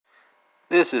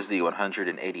This is the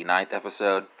 189th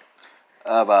episode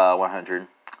of 100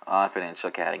 on financial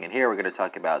accounting, and here we're going to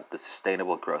talk about the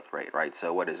sustainable growth rate, right?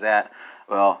 So what is that?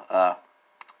 Well,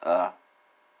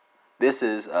 this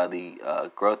is the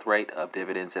growth rate of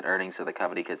dividends and earnings that the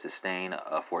company can sustain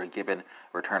for a given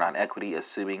return on equity,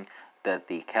 assuming that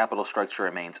the capital structure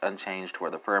remains unchanged for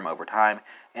the firm over time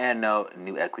and no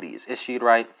new equity is issued,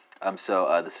 right?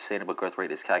 So the sustainable growth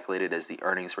rate is calculated as the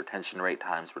earnings retention rate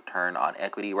times return on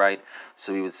equity, right?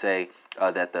 So we would say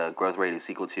that the growth rate is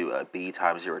equal to B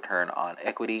times your return on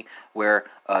equity, where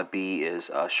B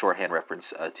is a shorthand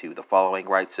reference to the following,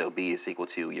 right? So B is equal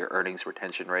to your earnings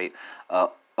retention rate,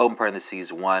 open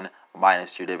parentheses, 1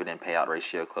 minus your dividend payout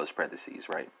ratio, close parentheses,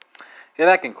 right? Yeah,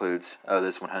 that concludes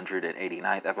this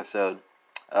 189th episode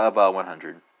of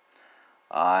 100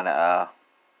 on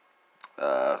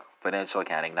financial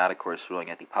accounting, not of course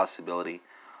ruling out the possibility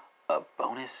of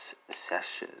bonus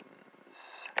session.